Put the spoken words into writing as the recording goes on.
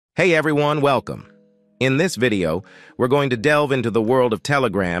Hey everyone, welcome. In this video, we're going to delve into the world of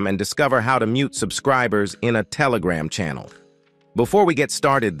Telegram and discover how to mute subscribers in a Telegram channel. Before we get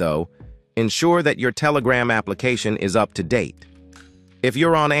started though, ensure that your Telegram application is up to date. If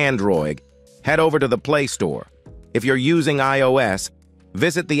you're on Android, head over to the Play Store. If you're using iOS,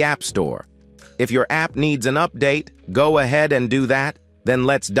 visit the App Store. If your app needs an update, go ahead and do that, then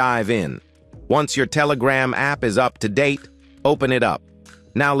let's dive in. Once your Telegram app is up to date, open it up.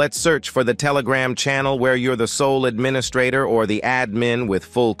 Now let's search for the Telegram channel where you're the sole administrator or the admin with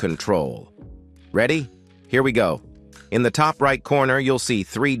full control. Ready? Here we go. In the top right corner, you'll see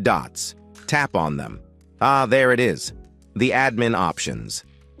 3 dots. Tap on them. There it is. The admin options.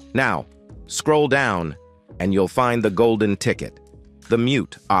 Now, scroll down and you'll find the golden ticket, the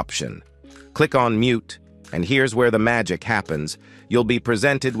mute option. Click on mute, and here's where the magic happens. You'll be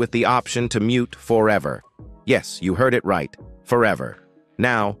presented with the option to mute forever. Yes, you heard it right, forever.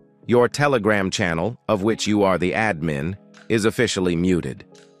 Now, your Telegram channel, of which you are the admin, is officially muted.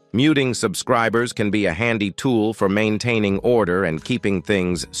 Muting subscribers can be a handy tool for maintaining order and keeping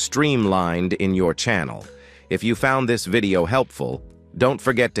things streamlined in your channel. If you found this video helpful, don't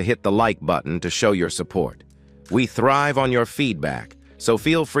forget to hit the like button to show your support. We thrive on your feedback, so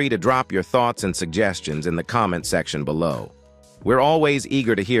feel free to drop your thoughts and suggestions in the comment section below. We're always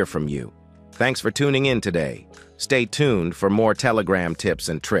eager to hear from you. Thanks for tuning in today. Stay tuned for more Telegram tips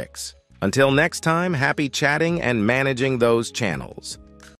and tricks. Until next time, happy chatting and managing those channels.